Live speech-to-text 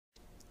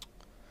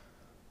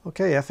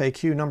Okay,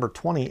 FAQ number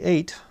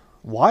 28.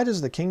 Why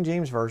does the King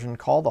James Version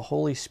call the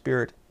Holy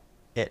Spirit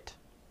it?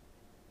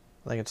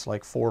 I think it's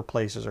like 4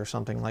 places or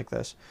something like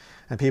this.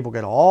 And people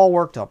get all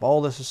worked up.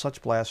 Oh, this is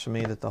such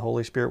blasphemy that the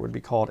Holy Spirit would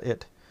be called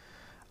it.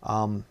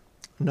 No,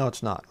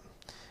 it's not.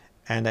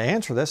 And to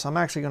answer this, I'm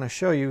actually going to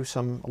show you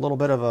a little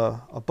bit of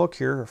a book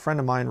here a friend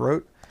of mine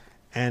wrote.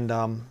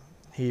 And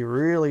he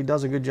really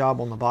does a good job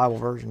on the Bible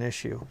version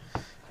issue.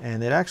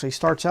 And it actually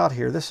starts out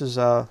here. This is,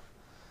 let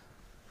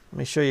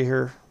me show you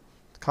here,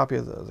 a copy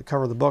of the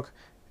cover of the book.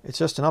 It's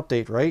just an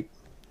update, right?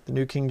 The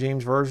New King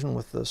James Version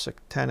with the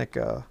satanic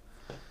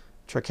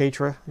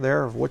trichatra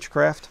there of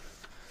witchcraft.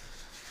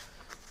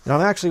 Now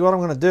what I'm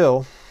going to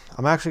do,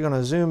 I'm actually going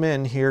to zoom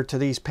in here to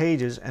these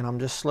pages, and I'm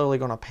just slowly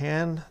going to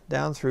pan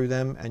down through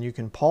them, and you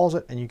can pause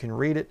it and you can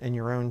read it in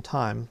your own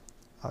time,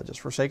 just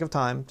for sake of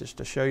time, just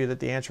to show you that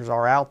the answers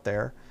are out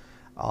there.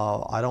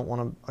 I don't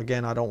want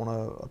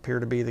to appear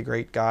to be the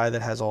great guy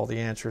that has all the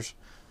answers.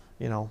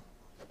 You know,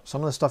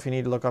 some of the stuff you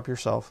need to look up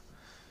yourself.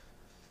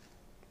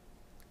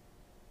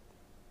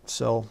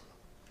 So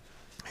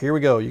here we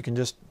go. You can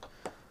just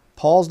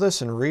pause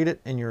this and read it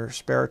in your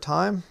spare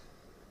time.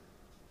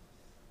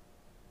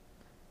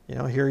 You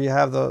know, here you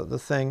have the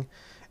thing.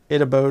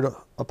 It abode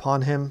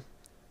upon him.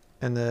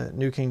 And the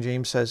New King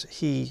James says,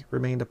 he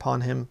remained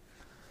upon him.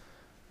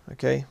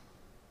 Okay.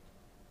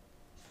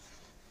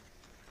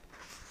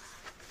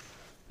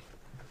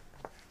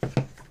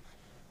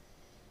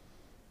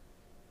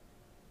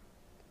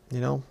 You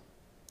know,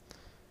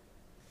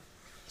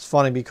 it's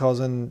funny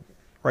because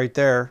right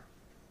there,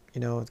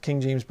 you know, the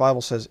King James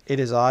Bible says, it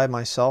is I,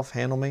 myself,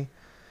 handle me.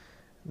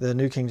 The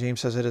New King James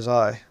says, it is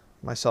I,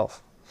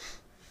 myself.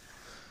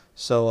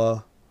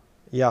 So,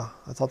 yeah,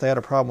 I thought they had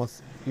a problem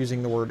with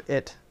using the word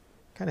it.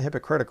 Kind of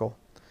hypocritical.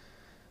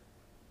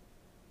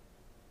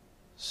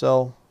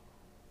 So,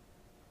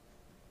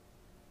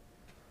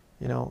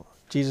 you know,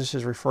 Jesus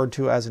is referred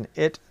to as an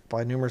it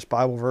by numerous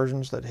Bible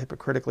versions that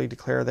hypocritically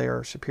declare they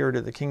are superior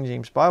to the King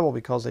James Bible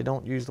because they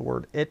don't use the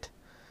word it.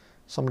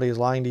 Somebody is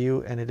lying to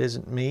you and it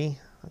isn't me.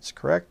 That's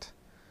correct.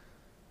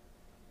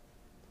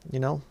 You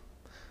know,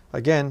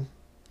 again,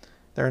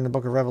 there in the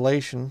book of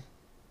Revelation,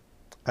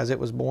 as it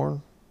was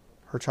born,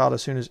 her child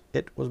as soon as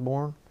it was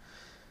born.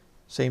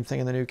 Same thing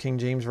in the New King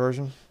James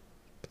Version.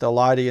 But they'll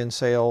lie to you and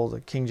say, oh,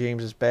 the King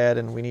James is bad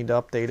and we need to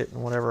update it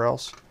and whatever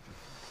else.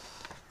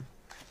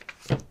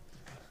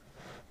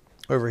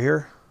 Over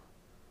here.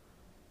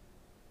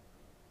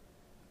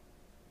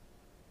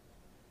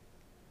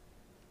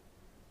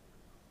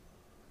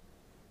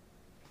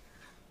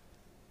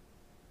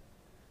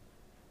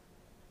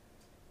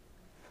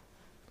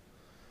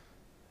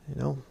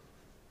 You know,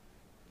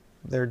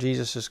 there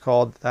Jesus is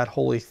called that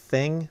holy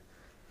thing,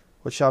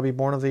 which shall be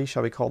born of thee,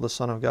 shall be called the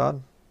Son of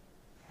God.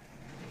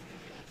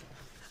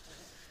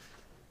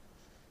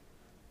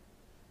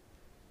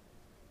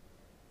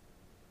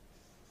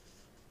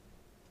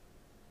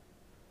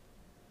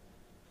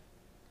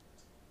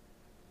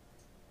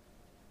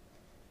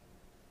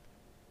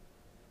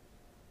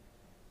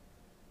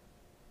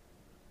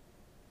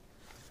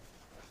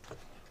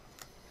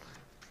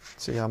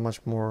 Let's see how much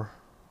more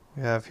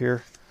we have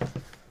here.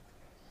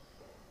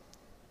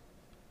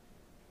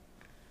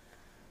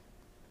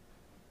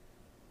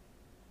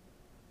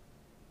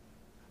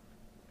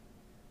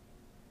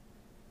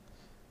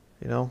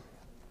 You know,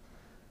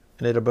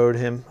 and it abode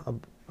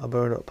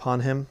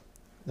upon him.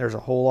 There's a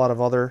whole lot of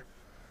other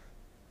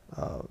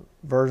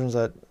versions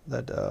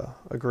that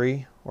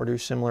agree or do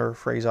similar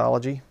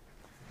phraseology,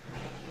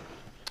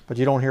 but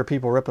you don't hear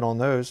people ripping on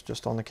those,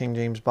 just on the King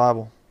James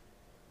Bible.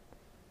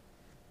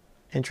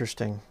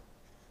 Interesting.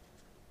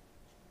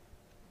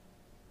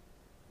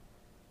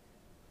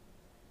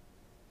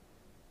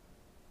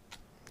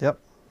 Yep,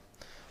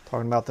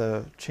 talking about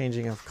the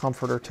changing of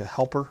comforter to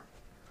helper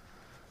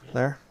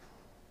there.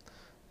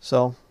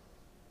 So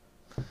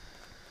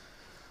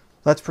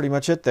that's pretty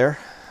much it there.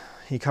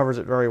 He covers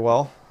it very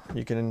well.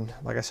 You can,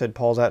 like I said,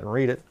 pause that and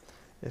read it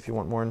if you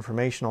want more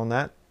information on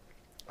that.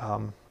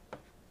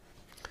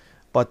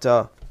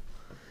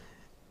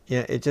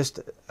 Yeah, it just,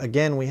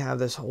 again, we have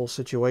this whole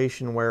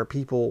situation where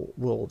people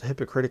will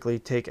hypocritically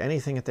take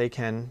anything that they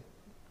can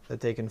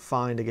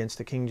find against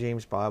the King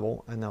James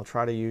Bible, and they'll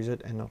try to use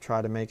it, and they'll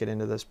try to make it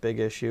into this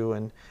big issue.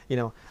 And, you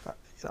know,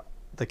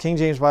 the King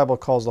James Bible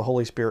calls the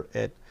Holy Spirit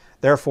it.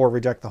 Therefore,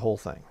 reject the whole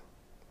thing.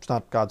 It's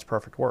not God's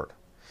perfect word.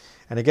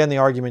 And again, the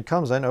argument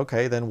comes then,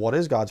 okay, then what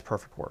is God's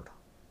perfect word?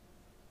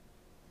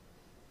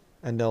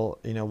 And they'll,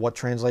 you know, what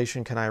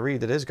translation can I read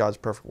that is God's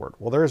perfect word?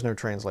 Well, there is no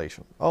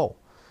translation. Oh,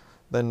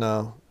 then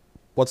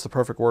what's the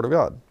perfect word of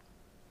God?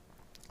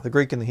 The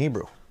Greek and the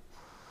Hebrew.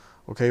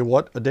 Okay,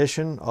 what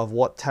edition of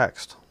what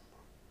text?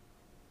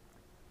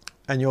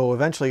 And you'll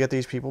eventually get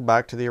these people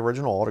back to the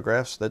original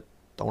autographs that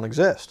don't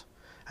exist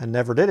and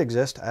never did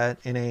exist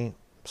in a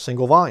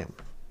single volume.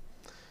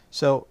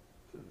 So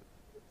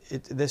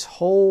this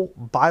whole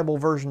Bible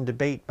version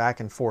debate back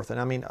and forth, and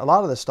I mean, a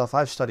lot of this stuff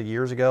I've studied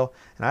years ago,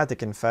 and I have to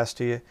confess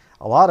to you,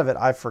 a lot of it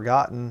I've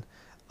forgotten,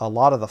 a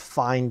lot of the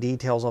fine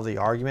details of the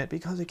argument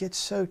because it gets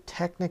so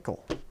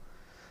technical.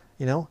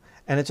 you know?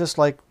 And it's just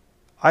like,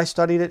 I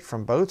studied it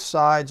from both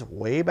sides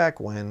way back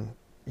when,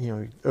 you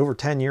know, over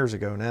 10 years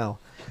ago now.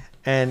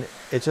 And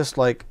it's just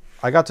like,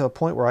 I got to a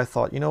point where I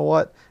thought, you know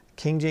what?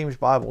 King James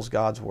Bible is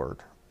God's Word.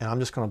 And I'm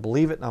just going to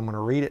believe it, and I'm going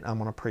to read it, and I'm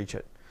going to preach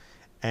it.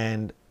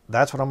 And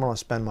that's what I'm going to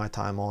spend my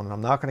time on. And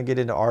I'm not going to get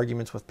into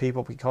arguments with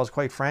people because,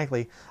 quite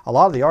frankly, a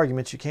lot of the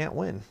arguments you can't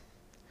win.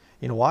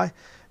 You know why?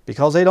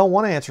 Because they don't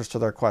want answers to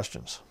their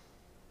questions.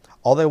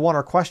 All they want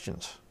are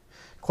questions.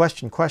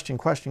 Question, question,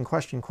 question,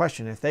 question,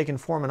 question. If they can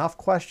form enough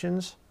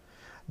questions,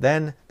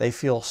 then they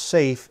feel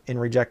safe in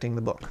rejecting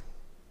the book.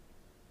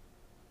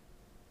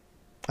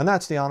 And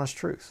that's the honest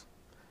truth.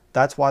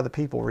 That's why the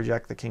people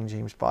reject the King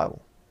James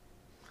Bible.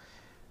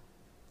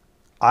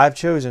 I've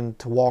chosen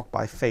to walk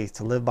by faith,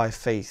 to live by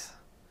faith.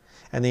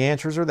 And the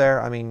answers are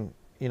there. I mean,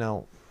 you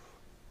know,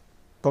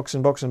 books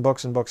and books and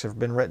books and books have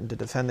been written to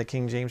defend the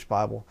King James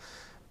Bible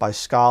by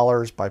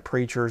scholars, by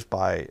preachers,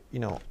 by, you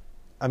know,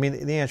 I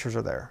mean, the answers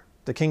are there.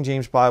 The King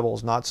James Bible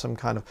is not some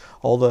kind of,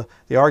 all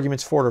the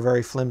arguments for it are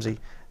very flimsy.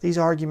 These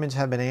arguments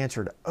have been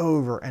answered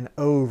over and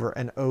over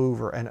and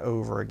over and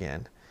over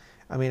again.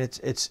 I mean,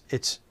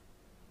 it's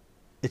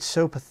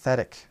so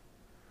pathetic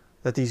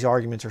that these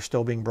arguments are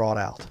still being brought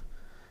out,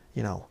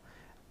 you know,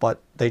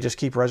 but they just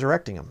keep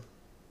resurrecting them,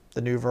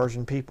 the New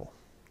Version people.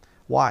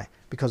 Why?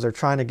 Because they're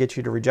trying to get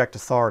you to reject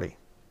authority.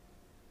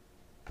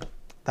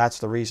 That's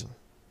the reason.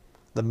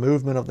 The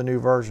movement of the New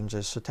Versions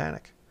is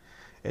satanic.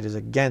 It is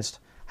against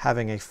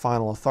having a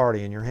final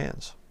authority in your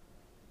hands.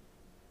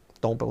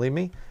 Don't believe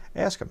me?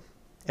 Ask them.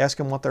 Ask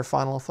them what their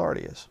final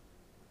authority is.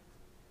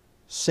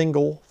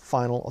 Single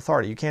final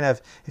authority. You can't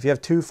have, if you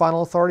have two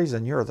final authorities,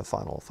 then you're the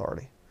final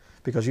authority,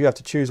 because you have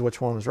to choose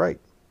which one is right.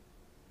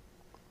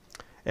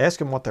 Ask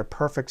them what their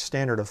perfect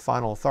standard of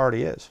final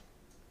authority is.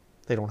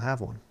 They don't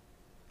have one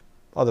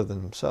other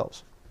than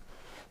themselves.